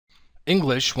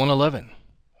English 111,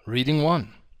 Reading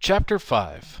 1, Chapter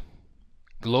 5,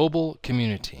 Global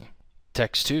Community,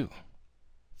 Text 2,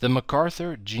 The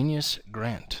MacArthur Genius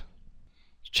Grant.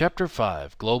 Chapter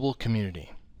 5, Global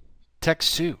Community,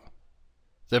 Text 2,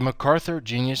 The MacArthur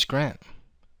Genius Grant.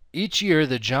 Each year,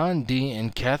 the John D.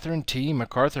 and Catherine T.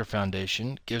 MacArthur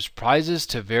Foundation gives prizes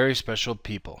to very special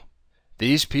people.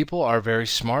 These people are very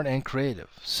smart and creative,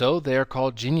 so they are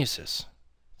called geniuses.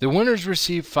 The winners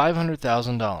receive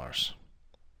 $500,000.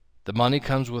 The money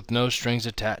comes with no strings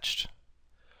attached.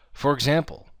 For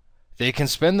example, they can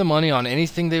spend the money on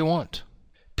anything they want.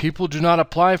 People do not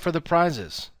apply for the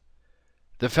prizes.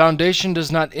 The foundation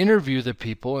does not interview the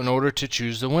people in order to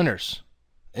choose the winners.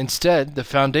 Instead, the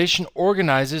foundation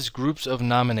organizes groups of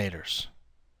nominators.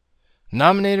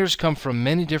 Nominators come from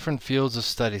many different fields of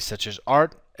study such as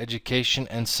art, education,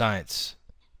 and science.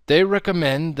 They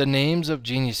recommend the names of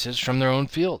geniuses from their own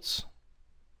fields.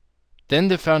 Then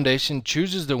the foundation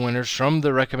chooses the winners from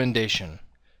the recommendation.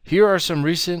 Here are some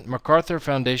recent MacArthur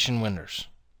Foundation winners.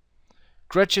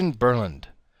 Gretchen Berland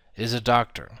is a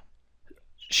doctor.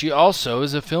 She also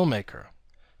is a filmmaker.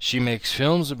 She makes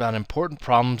films about important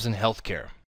problems in healthcare.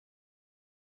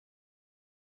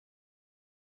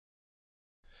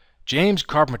 James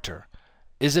Carpenter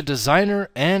is a designer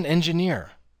and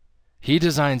engineer. He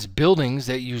designs buildings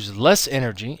that use less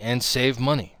energy and save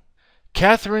money.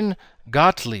 Catherine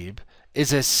Gottlieb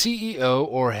is a CEO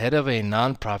or head of a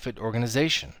nonprofit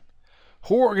organization.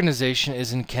 Her organization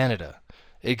is in Canada.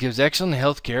 It gives excellent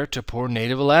health care to poor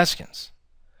Native Alaskans.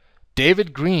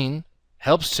 David Green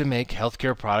helps to make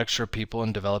healthcare products for people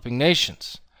in developing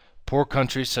nations, poor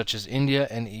countries such as India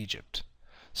and Egypt.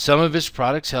 Some of his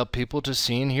products help people to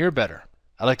see and hear better.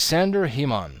 Alexander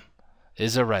Heman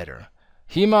is a writer.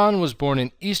 Heman was born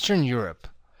in Eastern Europe.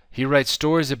 He writes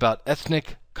stories about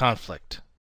ethnic conflict.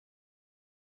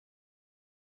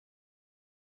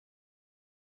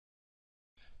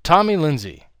 Tommy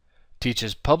Lindsay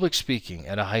teaches public speaking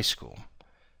at a high school.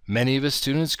 Many of his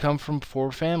students come from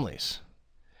poor families.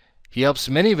 He helps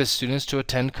many of his students to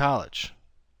attend college.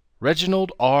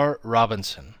 Reginald R.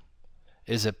 Robinson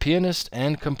is a pianist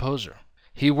and composer.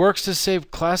 He works to save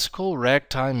classical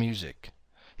ragtime music.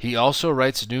 He also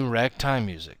writes new ragtime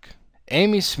music.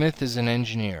 Amy Smith is an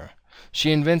engineer.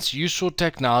 She invents useful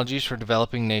technologies for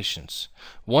developing nations.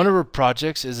 One of her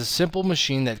projects is a simple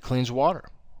machine that cleans water.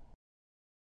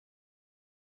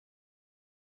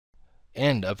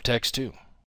 End of text 2.